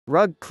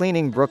Rug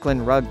Cleaning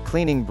Brooklyn. Rug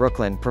Cleaning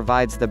Brooklyn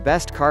provides the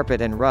best carpet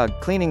and rug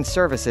cleaning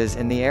services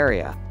in the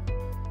area.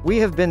 We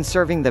have been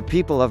serving the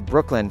people of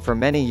Brooklyn for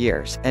many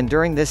years, and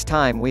during this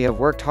time we have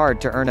worked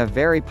hard to earn a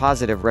very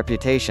positive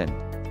reputation.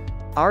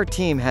 Our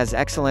team has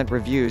excellent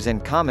reviews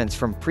and comments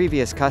from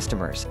previous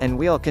customers, and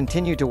we'll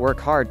continue to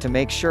work hard to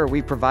make sure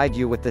we provide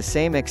you with the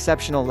same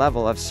exceptional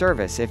level of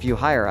service if you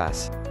hire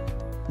us.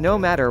 No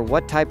matter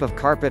what type of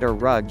carpet or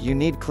rug you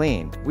need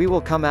cleaned, we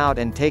will come out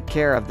and take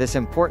care of this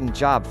important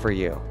job for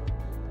you.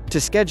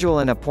 To schedule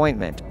an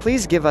appointment,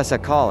 please give us a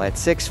call at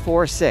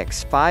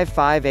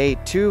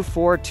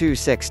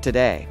 646-558-2426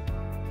 today.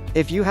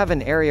 If you have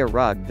an area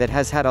rug that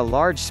has had a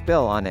large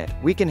spill on it,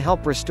 we can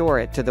help restore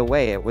it to the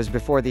way it was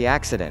before the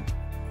accident.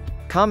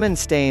 Common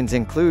stains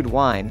include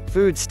wine,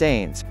 food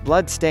stains,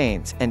 blood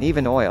stains, and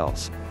even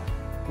oils.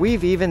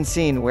 We've even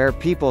seen where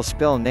people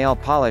spill nail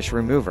polish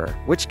remover,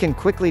 which can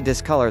quickly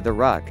discolor the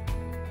rug.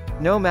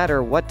 No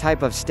matter what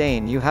type of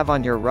stain you have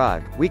on your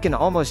rug, we can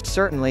almost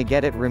certainly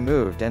get it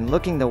removed and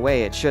looking the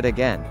way it should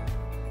again.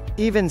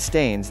 Even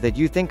stains that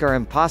you think are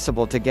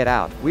impossible to get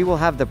out, we will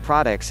have the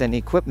products and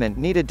equipment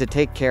needed to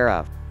take care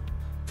of.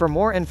 For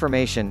more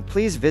information,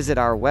 please visit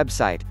our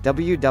website,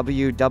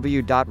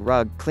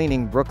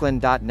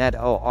 www.rugcleaningbrooklyn.net,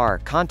 or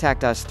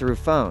contact us through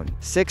phone,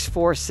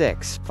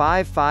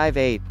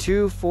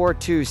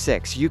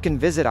 646-558-2426. You can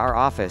visit our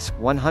office,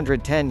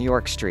 110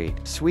 York Street,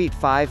 Suite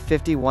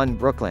 551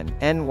 Brooklyn,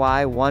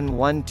 NY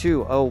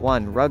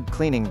 11201. Rug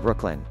Cleaning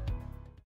Brooklyn.